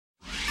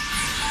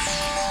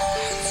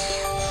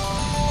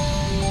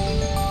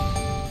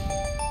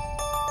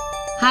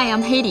Hi,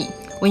 I'm Haiti.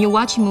 When you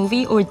watch a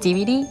movie or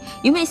DVD,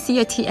 you may see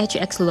a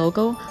THX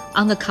logo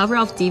on the cover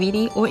of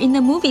DVD or in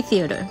the movie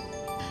theater.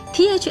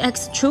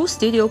 THX True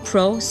Studio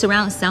Pro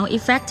surround sound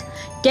effect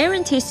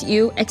guarantees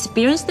you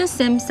experience the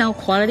same sound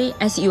quality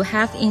as you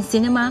have in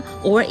cinema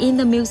or in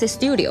the music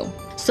studio.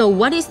 So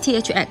what is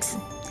THX?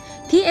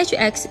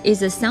 THX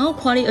is a sound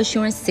quality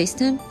assurance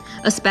system,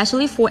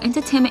 especially for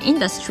entertainment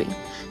industry,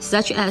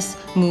 such as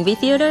movie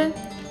theater,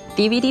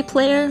 DVD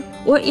player,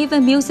 or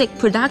even music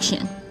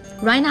production.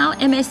 Right now,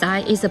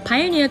 MSI is a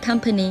pioneer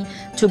company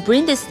to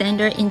bring this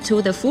standard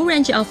into the full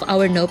range of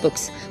our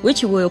notebooks,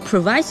 which will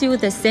provide you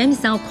the same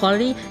sound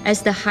quality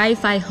as the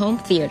hi-fi home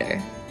theater.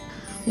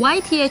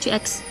 Why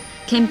THX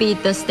can be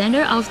the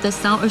standard of the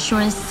sound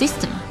assurance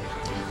system?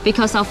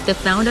 Because of the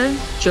founder,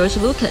 George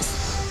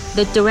Lucas,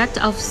 the director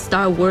of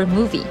Star Wars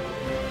movie.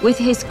 With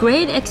his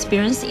great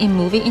experience in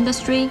movie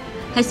industry,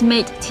 has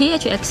made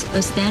THX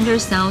a standard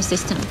sound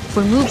system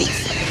for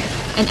movies.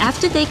 And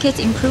after decades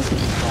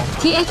improvement,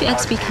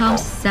 THX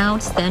becomes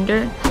sound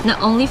standard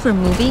not only for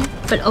movie,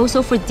 but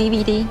also for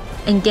DVD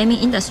and gaming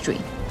industry.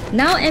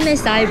 Now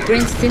MSI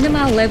brings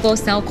cinema-level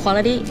sound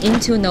quality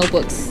into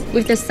notebooks.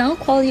 With the sound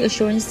quality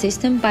assurance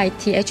system by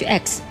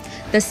THX,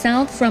 the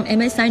sound from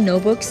MSI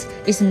notebooks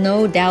is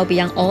no doubt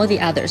beyond all the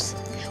others.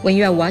 When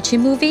you are watching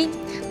a movie,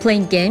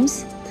 playing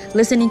games,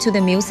 listening to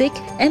the music,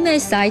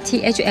 MSI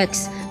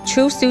THX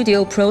True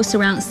Studio Pro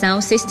surround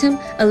sound system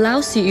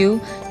allows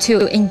you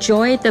to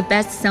enjoy the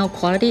best sound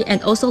quality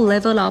and also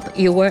level up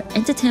your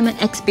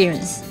entertainment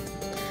experience.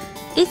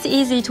 It's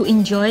easy to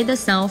enjoy the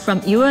sound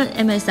from your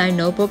MSI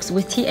notebooks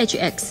with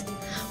THX.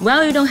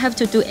 Well, you don't have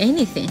to do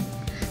anything,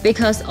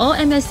 because all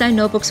MSI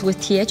notebooks with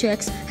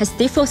THX has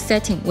default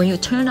setting when you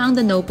turn on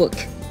the notebook.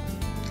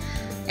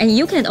 And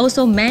you can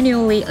also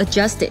manually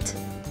adjust it.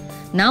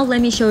 Now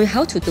let me show you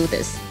how to do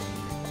this.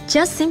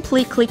 Just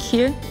simply click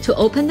here to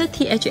open the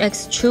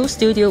THX True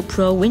Studio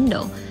Pro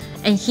window.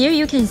 And here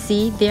you can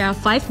see there are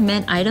 5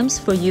 main items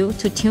for you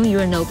to tune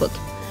your notebook.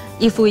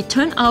 If we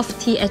turn off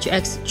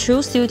THX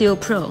True Studio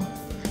Pro,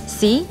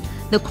 see,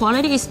 the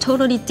quality is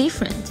totally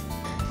different.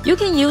 You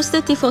can use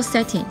the default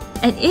setting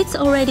and it's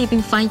already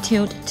been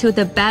fine-tuned to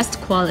the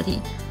best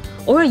quality.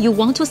 Or you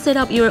want to set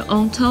up your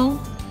own tone,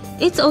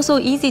 it's also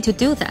easy to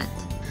do that.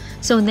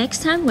 So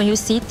next time when you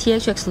see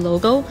THX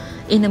logo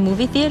in the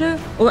movie theater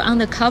or on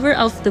the cover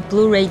of the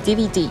Blu-ray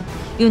DVD,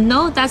 you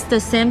know that's the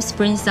same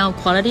spring sound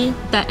quality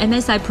that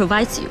MSI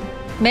provides you.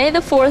 May the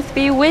 4th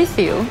be with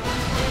you!